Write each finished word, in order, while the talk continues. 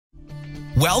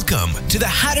Welcome to the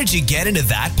How Did You Get Into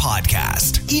That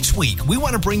podcast. Each week, we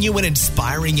want to bring you an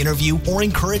inspiring interview or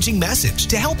encouraging message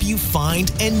to help you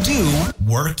find and do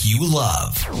work you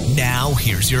love. Now,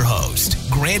 here's your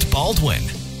host, Grant Baldwin.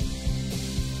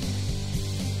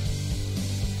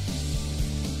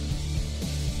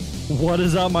 What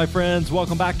is up, my friends?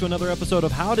 Welcome back to another episode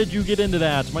of How Did You Get Into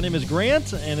That? My name is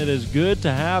Grant, and it is good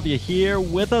to have you here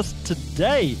with us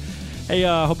today. Hey,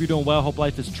 hope you're doing well. Hope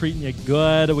life is treating you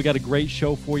good. We got a great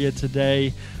show for you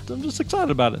today. I'm just excited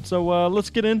about it. So let's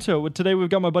get into it. Today we've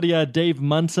got my buddy Dave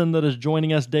Munson that is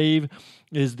joining us. Dave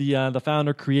is the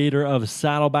founder, creator of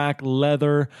Saddleback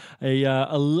Leather,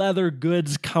 a leather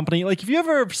goods company. Like, have you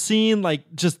ever seen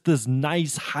like just this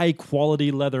nice, high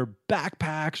quality leather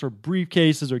backpacks or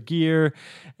briefcases or gear,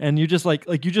 and you're just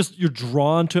you're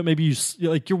drawn to it? Maybe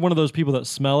you're one of those people that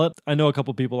smell it. I know a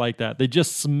couple people like that. They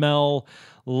just smell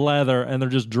leather and they're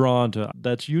just drawn to it.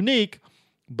 That's unique,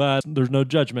 but there's no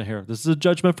judgment here. This is a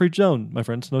judgment-free zone, my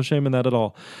friends. No shame in that at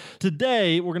all.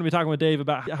 Today, we're going to be talking with Dave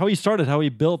about how he started, how he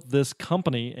built this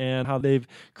company, and how they've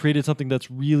created something that's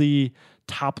really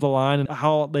top of the line, and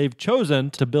how they've chosen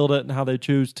to build it and how they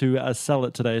choose to sell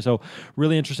it today. So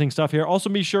really interesting stuff here. Also,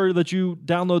 be sure that you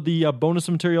download the bonus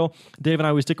material. Dave and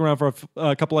I, we stick around for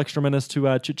a couple extra minutes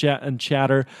to chit-chat and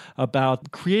chatter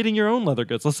about creating your own leather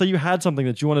goods. Let's say you had something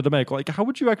that you wanted to make. Like, how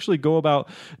would you actually go about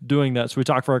doing that? So we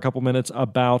talk for a couple minutes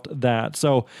about that.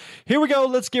 So here we go.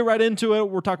 Let's get right into it.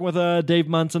 We're talking with Dave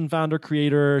Munson, founder,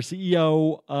 creator,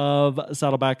 CEO of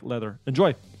Saddleback Leather.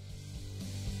 Enjoy.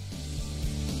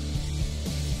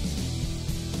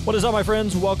 What is up, my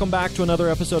friends? Welcome back to another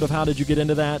episode of How Did You Get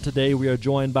Into That? Today we are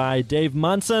joined by Dave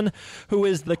Munson, who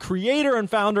is the creator and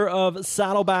founder of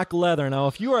Saddleback Leather. Now,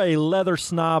 if you are a leather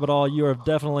snob at all, you are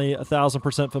definitely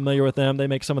 1,000% familiar with them. They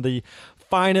make some of the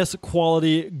finest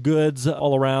quality goods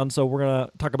all around. So we're going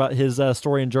to talk about his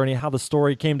story and journey, how the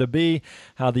story came to be,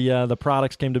 how the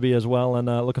products came to be as well, and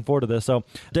looking forward to this. So,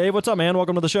 Dave, what's up, man?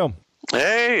 Welcome to the show.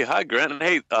 Hey, hi, Grant.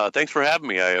 Hey, thanks for having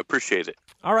me. I appreciate it.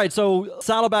 All right, so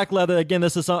Saddleback Leather, again,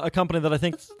 this is a company that I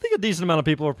think a decent amount of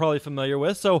people are probably familiar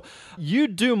with. So you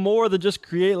do more than just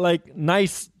create like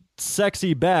nice,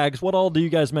 sexy bags. What all do you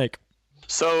guys make?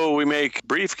 So we make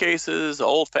briefcases,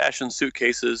 old-fashioned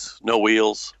suitcases, no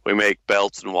wheels. We make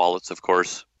belts and wallets, of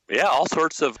course. Yeah, all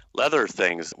sorts of leather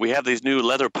things. We have these new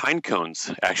leather pine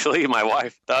cones. Actually, my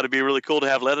wife thought it'd be really cool to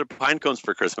have leather pine cones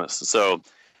for Christmas. So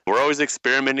we're always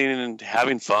experimenting and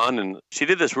having fun. And she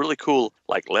did this really cool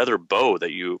like leather bow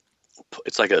that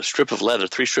it's like a strip of leather,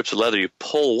 3 strips of leather. You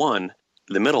pull one,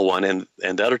 the middle one, and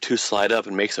the other 2 slide up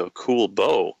and makes a cool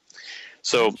bow.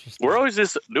 So we're always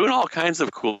just doing all kinds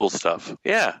of cool stuff.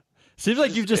 Yeah. Seems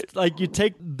like you just you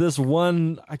take this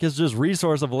one, I guess, just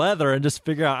resource of leather and just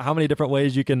figure out how many different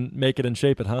ways you can make it and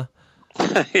shape it, huh?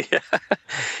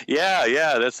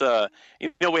 Yeah. That's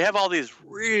we have all these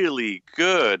really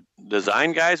good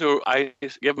design guys who I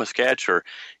give them a sketch or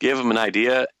give them an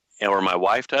idea, or my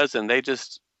wife does, and they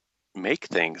just make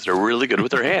things. They're really good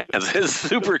with their hands. It's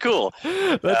super cool.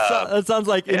 That sounds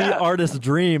like any artist's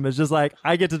dream. It's just like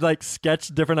I get to like sketch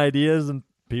different ideas and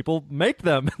people make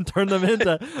them and turn them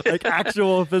into like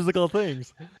actual physical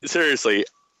things. Seriously,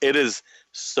 it is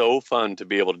so fun to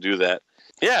be able to do that.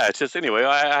 Yeah, it's just, anyway,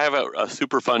 I have a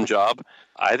super fun job.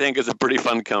 I think it's a pretty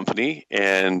fun company,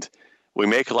 and we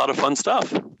make a lot of fun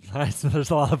stuff. Nice.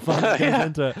 There's a lot of fun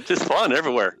into it. Just fun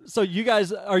everywhere. So you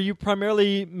guys, are you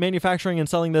primarily manufacturing and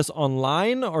selling this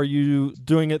online? Or are you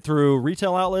doing it through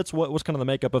retail outlets? What's kind of the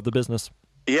makeup of the business?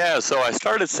 Yeah, so I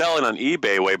started selling on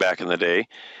eBay way back in the day,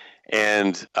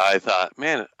 and I thought,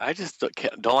 man, I just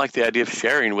don't like the idea of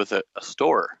sharing with a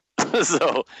store.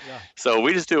 So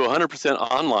we just do 100%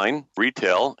 online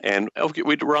retail, and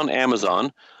we run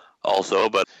Amazon also,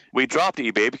 but we dropped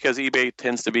eBay because eBay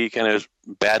tends to be kind of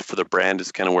bad for the brand.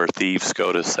 It's kind of where thieves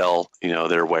go to sell,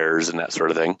 their wares and that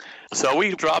sort of thing. So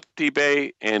we dropped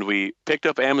eBay and we picked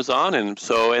up Amazon, and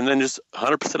then just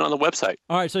 100% on the website.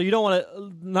 All right, so you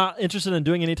not interested in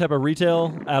doing any type of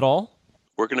retail at all?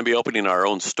 We're going to be opening our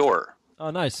own store. Oh,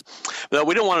 nice. No,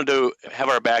 we don't want to have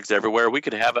our bags everywhere. We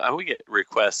could we get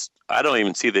requests. I don't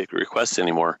even see the requests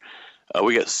anymore.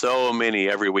 We get so many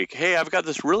every week. Hey, I've got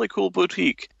this really cool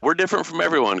boutique. We're different from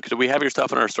everyone. Could we have your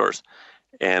stuff in our stores?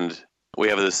 And we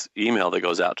have this email that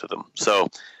goes out to them. So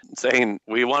saying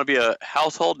we want to be a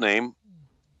household name.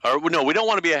 Or no, we don't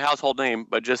want to be a household name,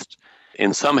 but just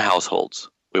in some households,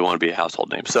 we want to be a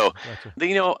household name. So,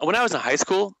 gotcha. When I was in high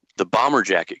school, the bomber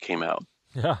jacket came out.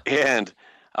 Yeah. And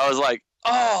I was like,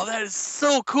 oh, that is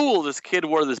so cool. This kid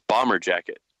wore this bomber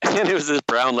jacket. And it was this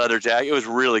brown leather jacket. It was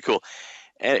really cool.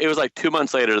 And it was like 2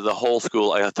 months later, the whole school,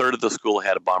 like a third of the school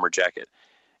had a bomber jacket.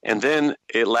 And then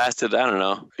it lasted, I don't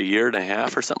know, a year and a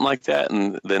half or something like that,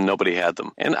 and then nobody had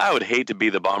them. And I would hate to be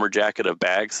the bomber jacket of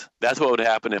bags. That's what would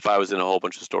happen if I was in a whole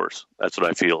bunch of stores. That's what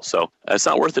I feel. So it's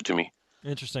not worth it to me.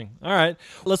 Interesting. All right.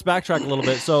 Let's backtrack a little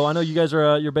bit. So I know you guys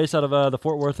are you're based out of the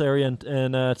Fort Worth area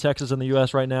in Texas in the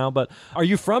U.S. right now, but are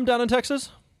you from down in Texas?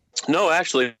 No,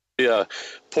 actually,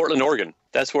 Portland, Oregon.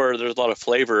 That's where there's a lot of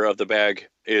flavor of the bag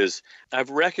is. I've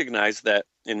recognized that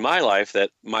in my life that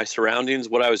my surroundings,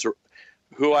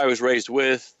 who I was raised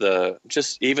with,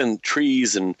 just even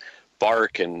trees and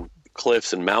bark and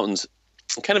cliffs and mountains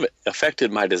kind of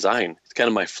affected my design. It's kind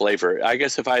of my flavor. I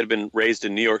guess if I had been raised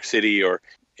in New York City or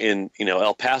in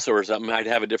El Paso or something, I'd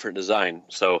have a different design.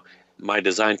 So my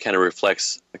design kind of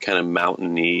reflects the kind of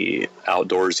mountainy,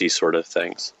 outdoorsy sort of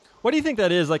things. What do you think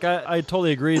that is? Like, I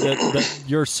totally agree that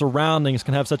your surroundings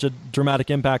can have such a dramatic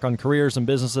impact on careers and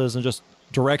businesses and just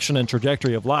direction and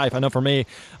trajectory of life. I know for me,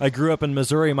 I grew up in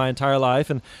Missouri my entire life,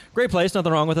 and great place,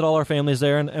 nothing wrong with it. All our family's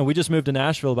there, and we just moved to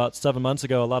Nashville about 7 months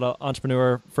ago. A lot of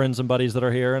entrepreneur friends and buddies that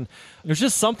are here, and there's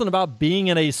just something about being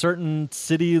in a certain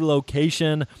city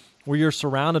location where you're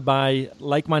surrounded by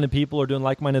like-minded people or doing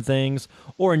like-minded things,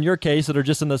 or in your case, that are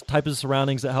just in those type of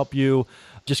surroundings that help you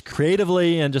just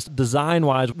creatively and just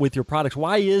design-wise with your products.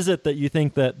 Why is it that you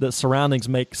think that the surroundings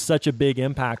make such a big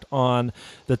impact on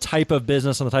the type of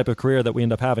business and the type of career that we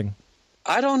end up having?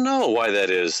 I don't know why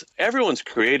that is. Everyone's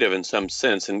creative in some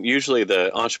sense, and usually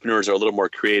the entrepreneurs are a little more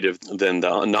creative than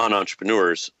the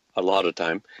non-entrepreneurs a lot of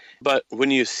time. But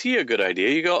when you see a good idea,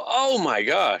 you go, oh my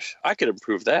gosh, I could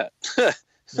improve that.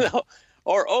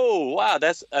 Or, oh, wow,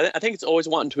 I think it's always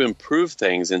wanting to improve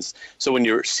things. And so when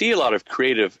you see a lot of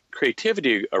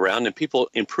creativity around and people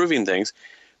improving things,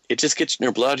 it just gets in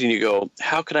your blood and you go,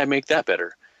 how could I make that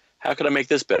better? How could I make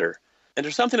this better? And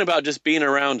there's something about just being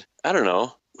around, I don't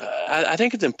know. I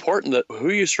think it's important that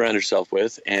who you surround yourself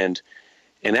with and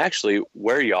actually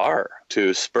where you are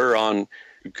to spur on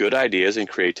good ideas and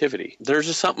creativity. There's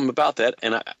just something about that.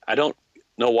 And I don't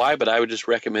know why, but I would just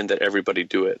recommend that everybody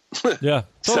do it. Yeah,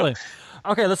 totally.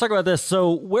 Okay, let's talk about this.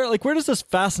 So where does this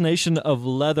fascination of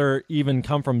leather even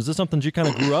come from? Is this something you kind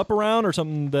of grew up around or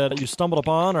something that you stumbled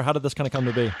upon, or how did this kind of come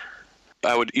to be?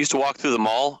 I used to walk through the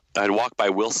mall. I'd walk by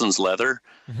Wilson's Leather,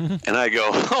 and I'd go,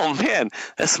 oh, man,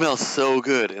 that smells so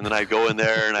good. And then I'd go in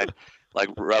there, and I'd, like,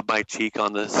 rub my cheek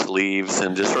on the sleeves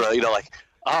and just sort of,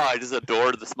 I just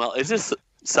adored the smell. It's just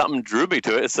something drew me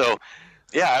to it. So,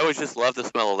 yeah, I always just loved the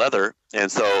smell of leather.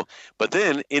 And so, but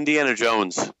then Indiana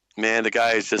Jones, man, the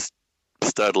guy is just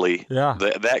studly. Yeah.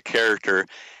 That character,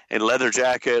 and leather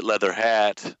jacket, leather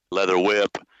hat, leather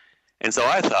whip. And so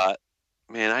I thought,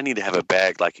 man, I need to have a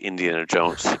bag like Indiana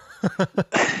Jones.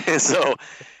 and so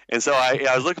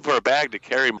I was looking for a bag to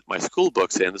carry my school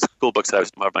books in, the school books that I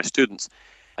was of my students.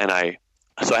 And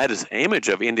so I had this image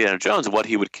of Indiana Jones and what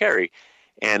he would carry.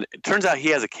 And it turns out he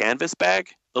has a canvas bag,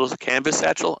 a little canvas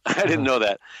satchel. I didn't know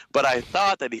that. But I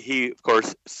thought that he, of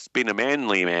course, being a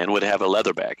manly man, would have a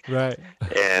leather bag. Right.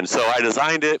 And so I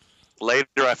designed it. Later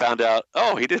I found out,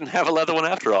 he didn't have a leather one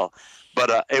after all.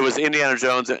 But it was Indiana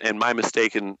Jones and my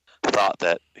mistaken thought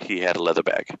that he had a leather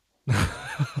bag.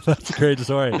 That's a great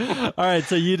story. All right,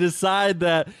 so you decide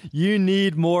that you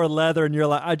need more leather, and you're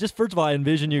like, first of all, I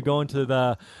envision you going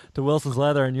to Wilson's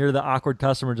Leather, and you're the awkward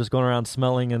customer just going around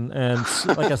smelling and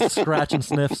like a scratch and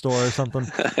sniff store or something.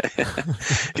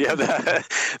 Yeah,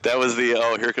 that was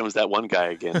here comes that one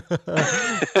guy again.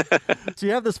 So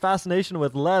you have this fascination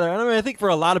with leather, and I think for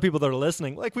a lot of people that are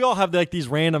listening, like we all have like these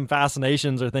random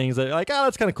fascinations or things that like,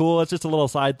 that's kind of cool. It's just a little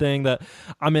side thing that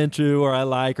I'm into or I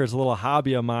like, or it's a little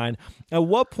hobby of mine. At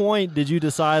what point did you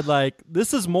decide, like,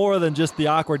 this is more than just the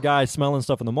awkward guy smelling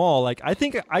stuff in the mall? Like, I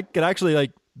think I could actually,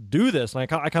 like, do this, and I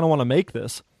kind of want to make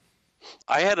this.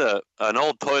 I had an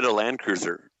old Toyota Land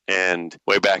Cruiser, and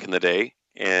way back in the day,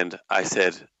 and I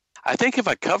said, I think if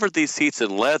I covered these seats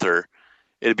in leather,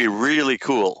 it'd be really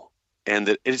cool.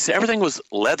 And everything was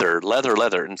leather.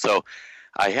 And so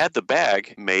I had the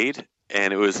bag made,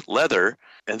 and it was leather.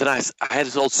 And then I had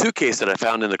this old suitcase that I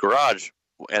found in the garage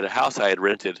at a house I had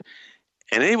rented.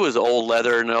 And it was old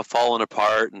leather and falling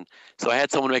apart. And so I had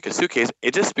someone make a suitcase.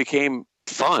 It just became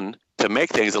fun to make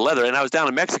things in leather. And I was down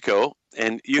in Mexico,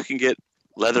 and you can get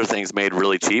leather things made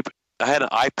really cheap. I had an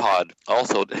iPod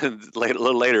also a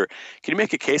little later. Can you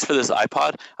make a case for this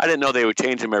iPod? I didn't know they would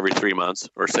change them every 3 months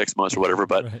or 6 months or whatever.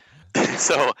 But right.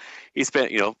 So he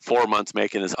spent 4 months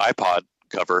making his iPod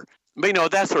cover.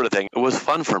 But that sort of thing. It was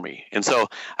fun for me. And so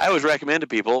I always recommend to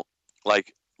people,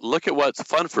 like, look at what's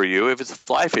fun for you. If it's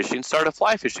fly fishing, start a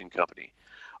fly fishing company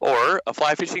or a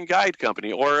fly fishing guide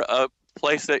company or a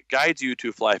place that guides you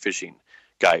to fly fishing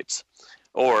guides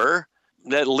or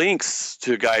that links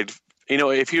to guide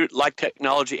if you like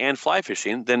technology and fly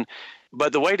fishing,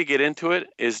 but the way to get into it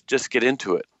is just get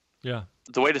into it. Yeah.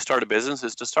 The way to start a business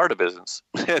is to start a business.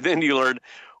 And then you learn,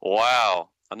 wow,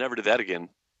 I'll never do that again.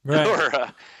 Right.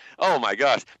 Or, oh my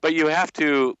gosh. But you have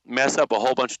to mess up a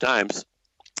whole bunch of times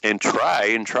and try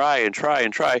and try and try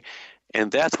and try.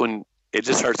 And that's when it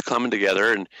just starts coming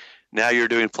together. And now you're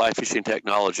doing fly fishing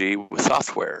technology with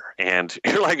software. And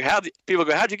you're like, people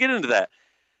go, how'd you get into that?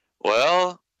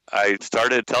 Well, I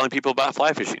started telling people about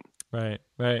fly fishing. Right.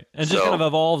 And just kind of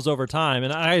evolves over time.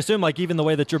 And I assume like even the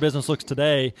way that your business looks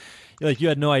today, like you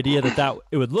had no idea that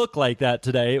it would look like that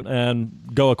today and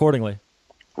go accordingly.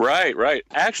 Right.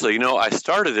 Actually, I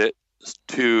started it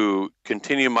to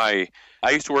continue I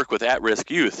used to work with at-risk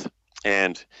youth,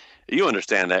 and you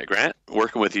understand that, Grant,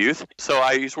 working with youth. So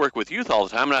I used to work with youth all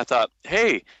the time, and I thought,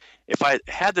 hey, if I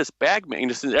had this bag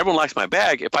made, since everyone likes my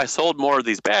bag, if I sold more of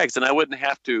these bags, then I wouldn't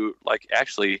have to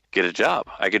actually get a job.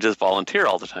 I could just volunteer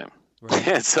all the time. Right.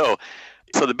 And so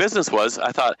the business was,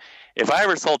 I thought, if I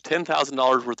ever sold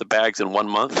 $10,000 worth of bags in 1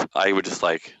 month, I would just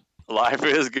life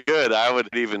is good. I would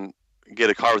even get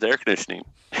a car with air conditioning,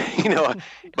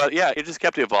 But yeah, it just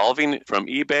kept evolving from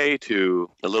eBay to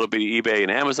a little bit of eBay and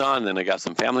Amazon. And then I got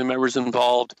some family members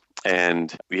involved,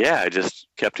 and yeah, it just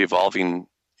kept evolving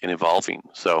and evolving.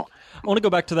 So I want to go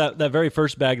back to that very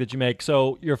first bag that you make.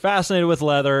 So you're fascinated with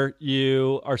leather.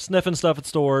 You are sniffing stuff at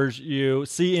stores. You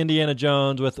see Indiana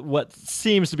Jones with what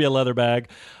seems to be a leather bag.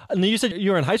 And then you said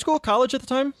you were in high school, college at the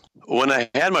time? When I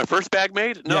had my first bag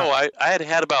made? No, yeah. I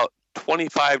had about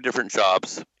 25 different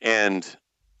jobs, and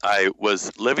I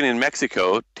was living in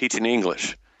Mexico teaching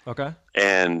English. Okay.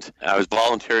 And I was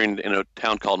volunteering in a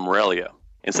town called Morelia.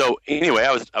 And so anyway,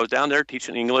 I was down there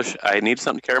teaching English. I needed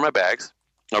something to carry my bags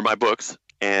or my books.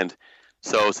 And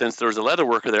so since there was a leather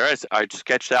worker there, I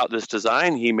sketched out this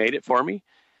design. He made it for me,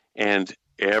 and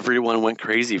everyone went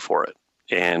crazy for it.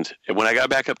 And when I got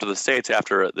back up to the States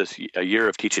after a year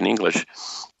of teaching English,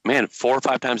 man, 4 or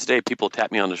 5 times a day, people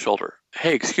tap me on the shoulder.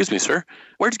 Hey, excuse me, sir,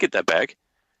 where'd you get that bag?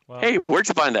 Wow. Hey, where'd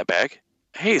you find that bag?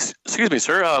 Hey, excuse me,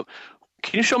 sir,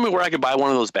 can you show me where I can buy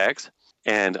one of those bags?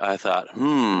 And I thought,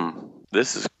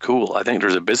 this is cool. I think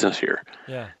there's a business here.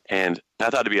 Yeah. And I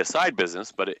thought it'd be a side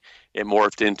business, but it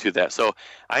morphed into that. So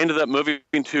I ended up moving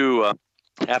to,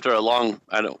 after a long,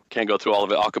 can't go through all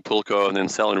of it, Acapulco, and then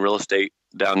selling real estate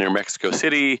down near Mexico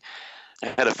City. I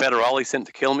had a federale sent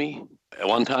to kill me at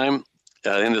one time.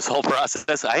 In this whole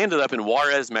process, I ended up in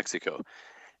Juarez, Mexico.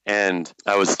 And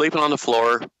I was sleeping on the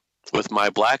floor with my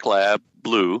black lab,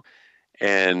 Blue,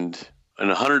 and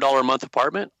in a $100 a month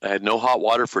apartment. I had no hot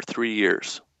water for 3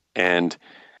 years. And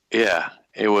yeah,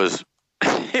 it was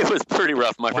pretty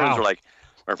rough. My friends were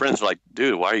like,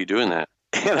 dude, why are you doing that?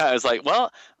 And I was like,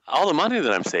 well, all the money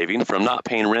that I'm saving from not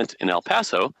paying rent in El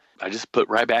Paso, I just put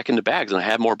right back into bags, and I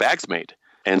had more bags made.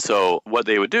 And so what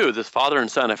they would do, I found this father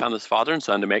and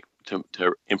son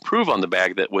to improve on the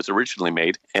bag that was originally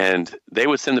made. And they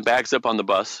would send the bags up on the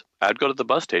bus. I'd go to the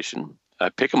bus station.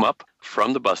 I'd pick them up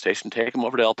from the bus station, take them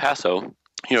over to El Paso,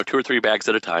 2 or 3 bags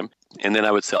at a time. And then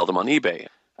I would sell them on eBay.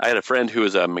 I had a friend who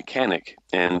was a mechanic.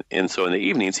 And so in the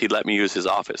evenings, he'd let me use his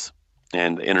office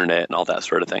and the internet and all that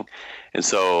sort of thing. And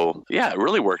so, yeah, it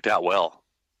really worked out well.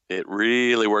 It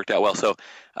really worked out well. So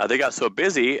I got so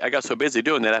busy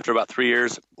doing that after about 3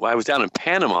 years. I was down in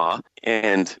Panama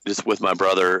and just with my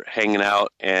brother hanging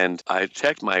out, and I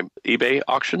checked my eBay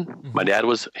auction. Mm-hmm. My dad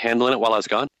was handling it while I was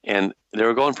gone, and they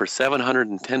were going for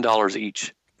 $710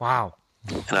 each. Wow.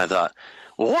 And I thought,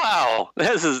 wow,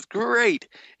 this is great.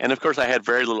 And of course I had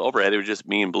very little overhead. It was just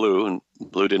me and Blue, and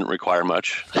Blue didn't require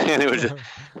much. And it was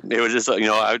just,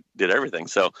 I did everything.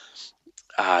 So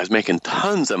I was making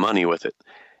tons of money with it.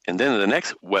 And then the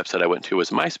next website I went to was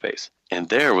MySpace. And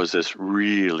there was this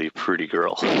really pretty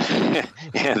girl.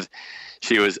 And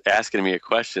she was asking me a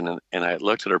question. And I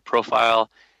looked at her profile.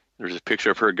 There was a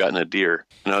picture of her gutting a deer.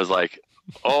 And I was like,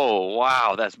 oh,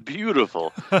 wow, that's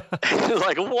beautiful. It was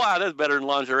like, wow, that's better than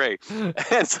lingerie.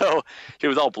 And so she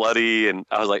was all bloody. And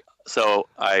I was like, so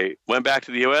I went back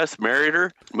to the U.S., married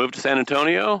her, moved to San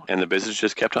Antonio, and the business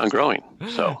just kept on growing.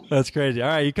 So that's crazy. All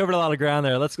right, you covered a lot of ground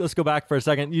there. Let's go back for a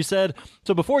second. You said,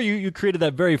 so before you created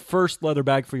that very first leather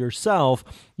bag for yourself,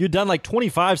 you'd done like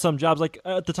 25 some jobs. Like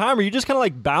at the time, were you just kind of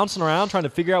like bouncing around trying to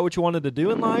figure out what you wanted to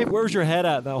do in life? Where was your head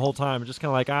at that whole time? Just kind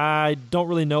of like, I don't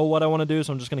really know what I want to do,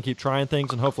 so I'm just going to keep trying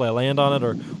things and hopefully I land on it?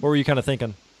 Or what were you kind of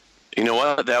thinking? You know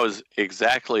what? That was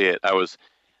exactly it.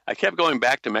 I kept going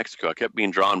back to Mexico. I kept being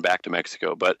drawn back to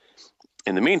Mexico. But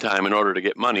in the meantime, in order to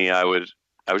get money, I was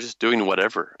just doing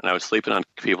whatever. And I was sleeping on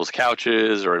people's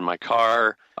couches or in my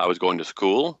car. I was going to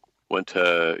school, went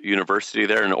to university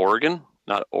there in Oregon,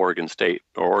 not Oregon State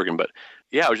or Oregon, but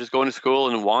yeah, I was just going to school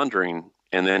and wandering.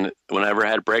 And then whenever I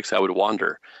had breaks, I would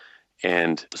wander.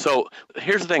 And so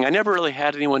here's the thing. I never really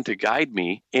had anyone to guide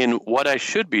me in what I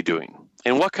should be doing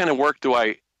and what kind of work do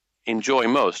I enjoy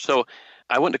most. So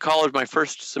I went to college my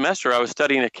first semester. I was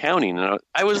studying accounting, and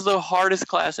I was the hardest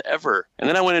class ever. And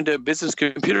then I went into business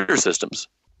computer systems.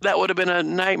 That would have been a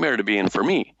nightmare to be in for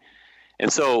me.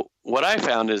 And so what I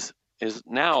found is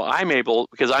now I'm able,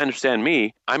 because I understand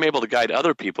me, I'm able to guide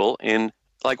other people in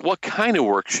like what kind of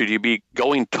work should you be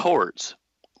going towards.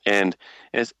 And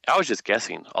I was just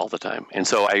guessing all the time. And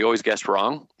so I always guessed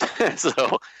wrong.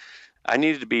 So I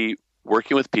needed to be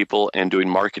working with people and doing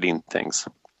marketing things.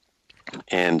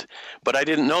 But I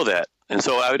didn't know that. And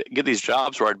so I would get these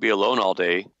jobs where I'd be alone all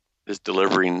day, just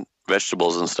delivering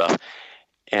vegetables and stuff,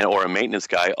 or a maintenance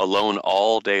guy alone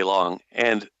all day long.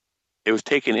 And it was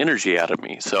taking energy out of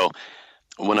me. So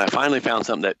when I finally found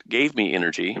something that gave me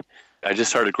energy, I just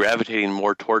started gravitating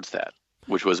more towards that,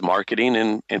 which was marketing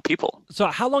and people. So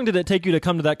how long did it take you to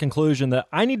come to that conclusion that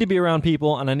I need to be around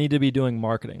people and I need to be doing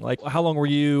marketing? Like, how long were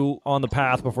you on the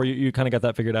path before you kind of got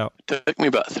that figured out? It took me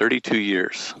about 32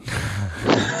 years.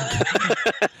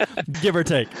 Give or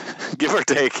take. Give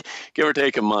or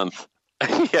take a month.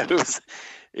 Yeah,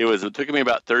 it took me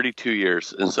about 32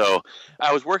 years. And so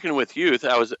I was working with youth.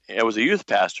 I was a youth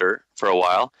pastor for a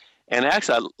while. And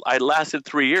actually I lasted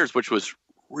 3 years, which was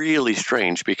really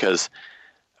strange because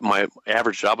my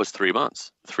average job was 6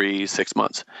 months.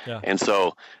 Yeah. And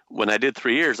so when I did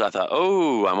 3 years, I thought,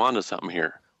 oh, I'm onto something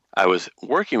here. I was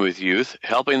working with youth,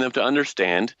 helping them to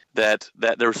understand that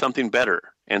there was something better.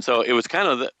 And so it was kind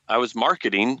of I was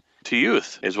marketing to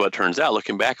youth is what it turns out,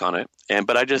 looking back on it.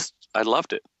 But I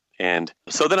loved it. And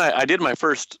so then I did my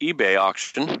first eBay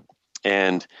auction,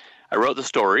 and I wrote the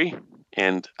story,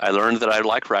 and I learned that I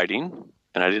liked writing,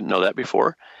 and I didn't know that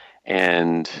before.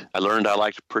 And I learned I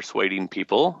liked persuading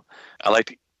people. I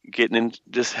liked getting in,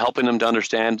 just helping them to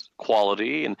understand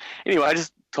quality. And anyway, I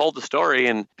just told the story,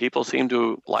 and people seemed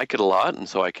to like it a lot. And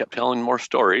so I kept telling more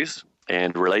stories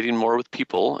and relating more with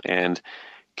people and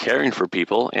caring for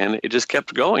people, and it just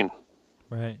kept going.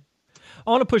 Right. I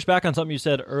want to push back on something you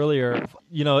said earlier.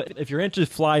 If you're into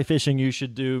fly fishing, you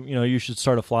should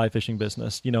start a fly fishing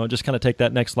business, just kind of take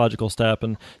that next logical step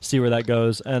and see where that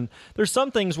goes. And there's some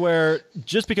things where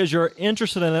just because you're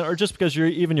interested in it or just because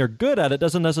you're good at it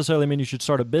doesn't necessarily mean you should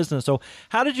start a business. So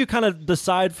how did you kind of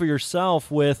decide for yourself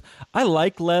with, I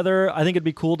like leather, I think it'd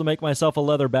be cool to make myself a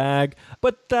leather bag,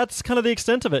 but that's kind of the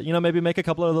extent of it. Maybe make a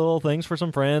couple of little things for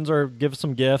some friends or give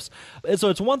some gifts. And so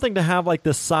it's one thing to have like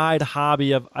this side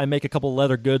hobby of I make a couple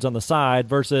leather goods on the side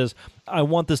versus I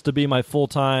want this to be my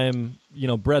full-time,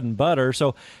 bread and butter.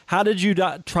 So how did you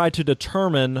try to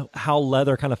determine how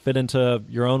leather kind of fit into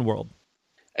your own world?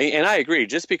 And I agree.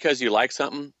 Just because you like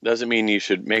something doesn't mean you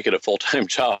should make it a full-time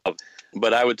job.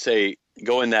 But I would say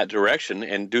go in that direction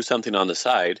and do something on the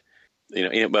side.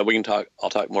 But I'll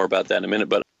talk more about that in a minute.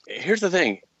 But here's the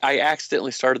thing. I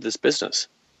accidentally started this business.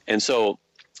 And so,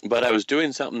 but I was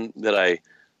doing something that I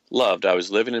loved. I was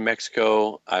living in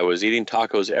Mexico. I was eating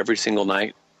tacos every single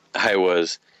night. I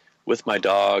was with my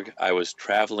dog. I was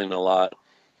traveling a lot.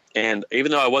 And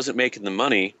even though I wasn't making the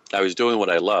money, I was doing what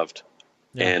I loved.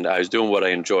 Yeah. And I was doing what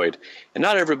I enjoyed. And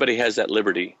not everybody has that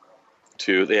liberty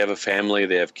they have a family,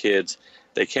 they have kids.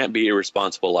 They can't be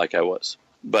irresponsible like I was.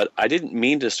 But I didn't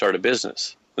mean to start a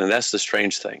business. And that's the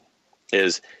strange thing,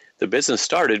 is the business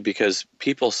started because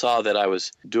people saw that I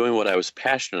was doing what I was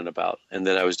passionate about and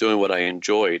that I was doing what I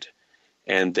enjoyed.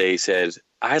 And they said,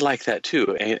 I like that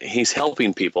too. And he's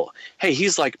helping people. Hey,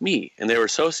 he's like me. And they were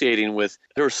associating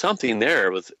there was something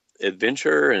there with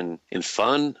adventure and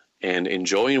fun and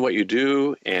enjoying what you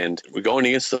do. And we're going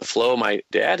against the flow. My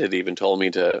dad had even told me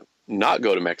to not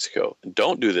go to Mexico.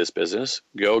 Don't do this business.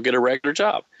 Go get a regular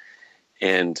job.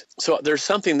 And so there's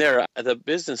something there. The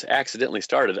business accidentally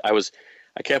started.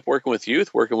 I kept working with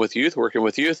youth,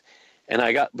 and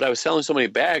I was selling so many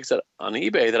bags on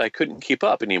eBay that I couldn't keep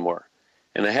up anymore.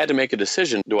 And I had to make a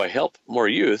decision. Do I help more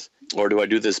youth or do I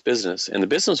do this business? And the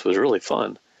business was really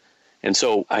fun. And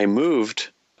so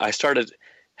I started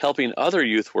helping other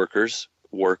youth workers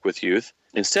work with youth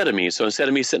instead of me. So instead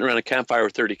of me sitting around a campfire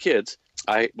with 30 kids,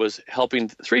 I was helping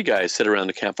 3 guys sit around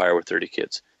the campfire with 30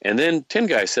 kids. And then 10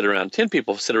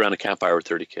 people sit around a campfire with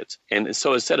 30 kids. And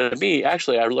so instead of me,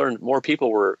 actually, I learned more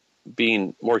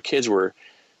kids were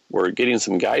getting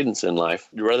some guidance in life.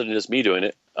 Rather than just me doing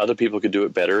it, other people could do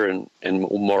it better and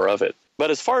more of it.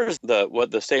 But as far as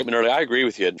the statement earlier, I agree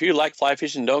with you. If you like fly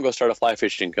fishing, don't go start a fly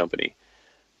fishing company.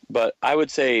 But I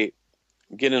would say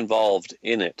get involved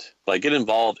in it. Like, get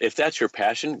involved. If that's your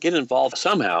passion, get involved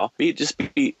somehow. Just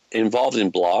be involved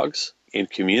in blogs. in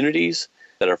communities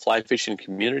that are fly fishing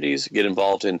communities, get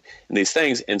involved in these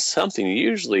things, and something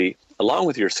usually, along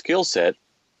with your skill set,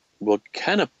 will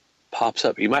kind of pops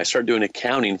up. You might start doing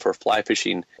accounting for fly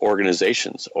fishing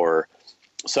organizations, or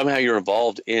somehow you're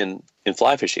involved in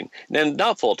fly fishing. And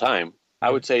not full time.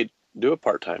 I would say do it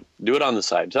part time. Do it on the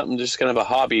side. Something just kind of a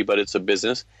hobby, but it's a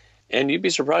business. And you'd be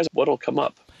surprised what'll come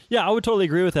up. Yeah, I would totally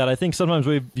agree with that. I think sometimes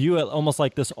we view it almost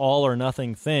like this all or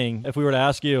nothing thing. If we were to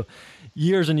ask you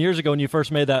years and years ago when you first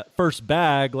made that first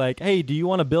bag, like, hey, do you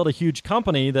want to build a huge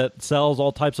company that sells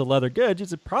all types of leather goods? You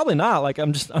said, probably not. Like,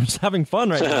 I'm just having fun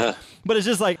right now. But it's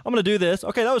just like, I'm going to do this.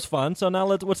 Okay, that was fun. So now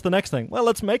what's the next thing? Well,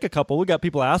 let's make a couple. We got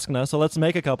people asking us, so let's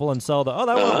make a couple and sell that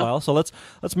went well. So let's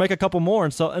make a couple more.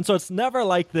 And so it's never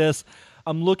like this,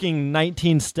 I'm looking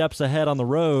 19 steps ahead on the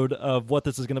road of what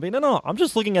this is going to be. No, I'm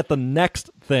just looking at the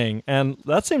next thing. And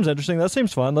that seems interesting. That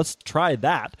seems fun. Let's try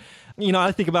that.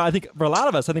 I think for a lot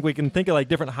of us, I think we can think of like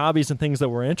different hobbies and things that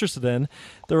we're interested in.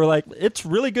 That were like, it's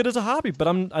really good as a hobby, but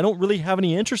I don't really have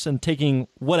any interest in taking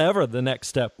whatever the next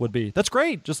step would be. That's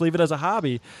great. Just leave it as a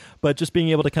hobby, but just being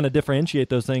able to kind of differentiate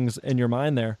those things in your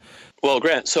mind there. Well,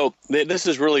 Grant, so this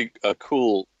is really a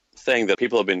cool thing that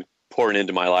people have been pouring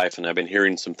into my life, and I've been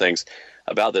hearing some things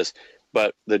about this.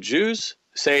 But the Jews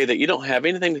say that you don't have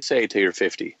anything to say till you're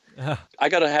 50. I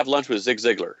got to have lunch with Zig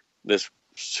Ziglar, this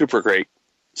super great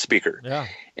speaker. Yeah.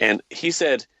 And he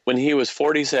said when he was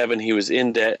 47, he was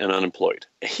in debt and unemployed.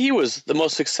 He was the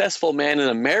most successful man in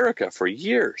America for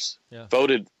years. Yeah.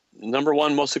 Voted number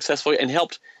one most successful and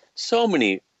helped so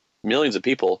many millions of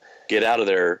people get out of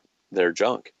their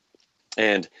junk.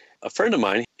 And a friend of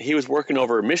mine, he was working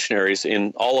over missionaries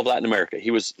in all of Latin America.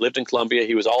 He lived in Colombia.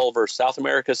 He was all over South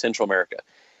America, Central America.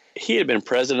 He had been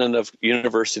president of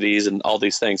universities and all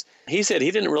these things. He said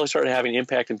he didn't really start having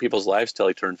impact in people's lives till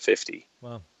he turned 50.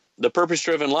 Wow. The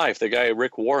Purpose-Driven Life, the guy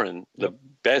Rick Warren, the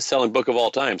best-selling book of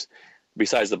all times,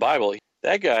 besides the Bible,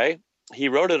 that guy, he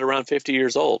wrote it around 50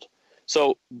 years old.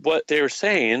 So what they were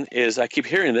saying is, I keep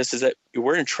hearing this, is that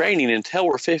we're in training until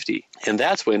we're 50. And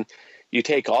that's when you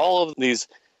take all of these,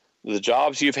 the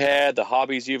jobs you've had, the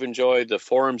hobbies you've enjoyed, the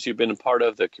forums you've been a part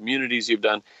of, the communities you've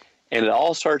done, and it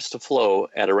all starts to flow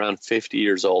at around 50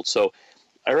 years old. So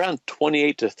around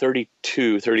 28 to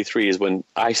 32, 33 is when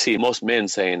I see most men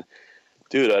saying,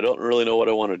 dude, I don't really know what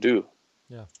I want to do.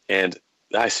 Yeah. And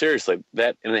I seriously,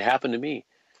 and it happened to me.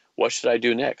 What should I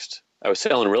do next? I was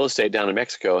selling real estate down in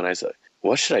Mexico, and I said,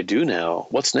 what should I do now?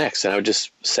 What's next? And I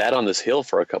just sat on this hill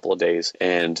for a couple of days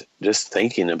and just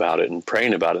thinking about it and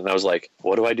praying about it. And I was like,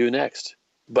 what do I do next?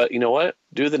 But you know what?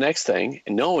 Do the next thing,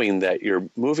 knowing that you're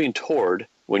moving toward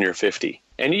when you're 50.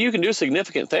 And you can do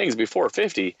significant things before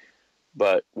 50,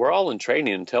 but we're all in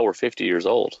training until we're 50 years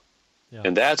old. Yeah.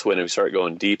 And that's when we start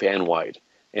going deep and wide.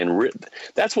 And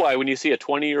that's why when you see a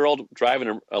 20-year-old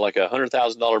driving like a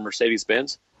 $100,000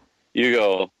 Mercedes-Benz, you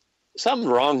go, something's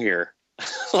wrong here.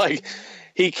 Like,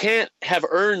 he can't have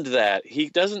earned that. He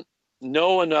doesn't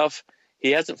know enough.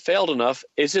 He hasn't failed enough.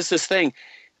 It's just this thing.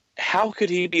 How could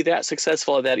he be that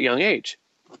successful at that young age?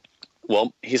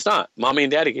 Well, he's not. Mommy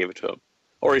and daddy gave it to him.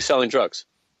 Or he's selling drugs.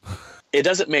 It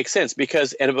doesn't make sense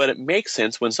but it makes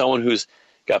sense when someone who's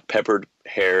got peppered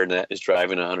hair and that is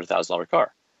driving a $100,000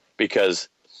 car, because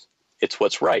it's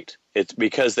what's right. It's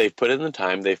because they've put in the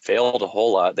time, they've failed a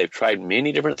whole lot, they've tried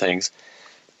many different things,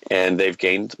 and they've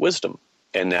gained wisdom.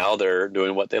 And now they're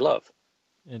doing what they love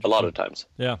a lot of times.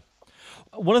 Yeah.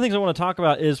 One of the things I want to talk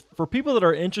about is for people that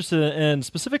are interested in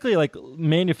specifically like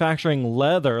manufacturing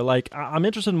leather, like I'm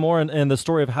interested more in the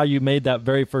story of how you made that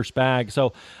very first bag.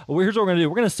 So here's what we're going to do.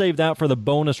 We're going to save that for the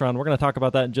bonus round. We're going to talk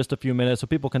about that in just a few minutes so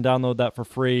people can download that for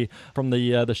free from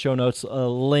the show notes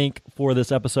link for this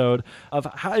episode of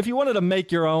how, if you wanted to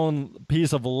make your own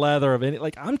piece of leather of any,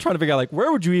 like I'm trying to figure out like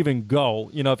where would you even go?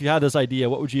 If you had this idea,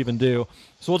 what would you even do?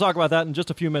 So we'll talk about that in just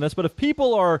a few minutes. But if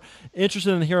people are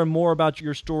interested in hearing more about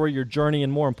your story, your journey,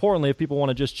 and more importantly, if people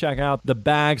want to just check out the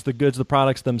bags, the goods, the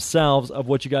products themselves of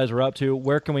what you guys are up to,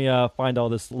 where can we find all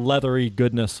this leathery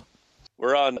goodness?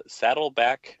 We're on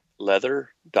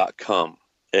saddlebackleather.com.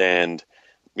 And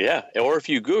yeah, or if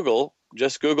you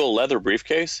just Google leather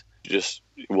briefcase,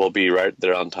 we'll be right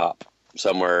there on top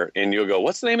somewhere. And you'll go,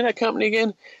 what's the name of that company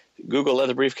again? Google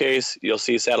leather briefcase. You'll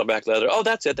see Saddleback Leather. Oh,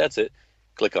 that's it.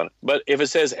 Click on it. But if it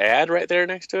says ad right there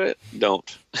next to it,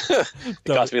 don't. It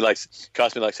cost me like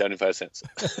 75 cents.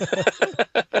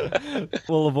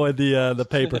 We'll avoid the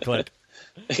pay-per-click.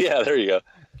 Yeah, there you go.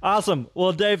 Awesome.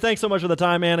 Well, Dave, thanks so much for the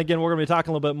time, man. Again, we're going to be talking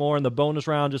a little bit more in the bonus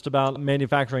round just about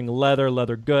manufacturing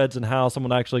leather goods, and how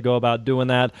someone would actually go about doing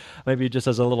that, maybe just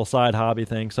as a little side hobby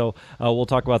thing. So we'll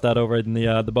talk about that over in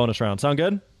the bonus round. Sound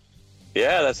good?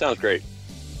 Yeah, that sounds great.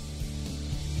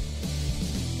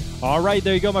 All right,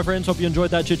 there you go, my friends. Hope you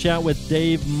enjoyed that chit chat with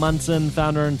Dave Munson,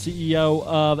 founder and CEO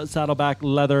of Saddleback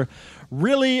Leather.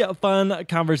 Really a fun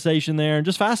conversation there, and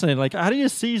just fascinating. Like, how do you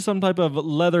see some type of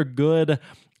leather good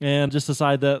and just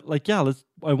decide that, like, yeah,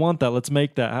 I want that. Let's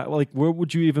make that. Like, where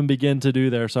would you even begin to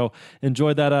do there? So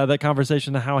enjoyed that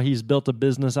conversation, how he's built a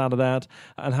business out of that,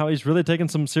 and how he's really taken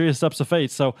some serious steps of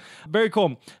faith. So very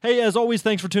cool. Hey, as always,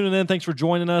 thanks for tuning in. Thanks for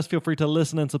joining us. Feel free to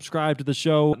listen and subscribe to the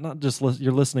show. Not just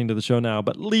you're listening to the show now,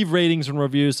 but leave ratings and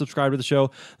reviews, subscribe to the show.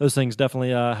 Those things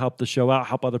definitely help the show out,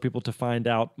 help other people to find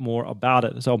out more about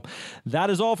it. So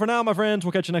that is all for now, my friends.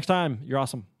 We'll catch you next time. You're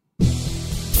awesome.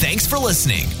 Thanks for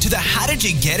listening to the How Did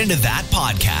You Get Into That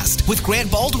podcast with Grant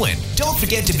Baldwin. Don't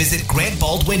forget to visit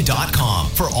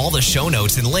grantbaldwin.com for all the show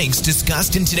notes and links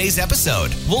discussed in today's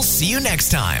episode. We'll see you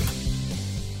next time.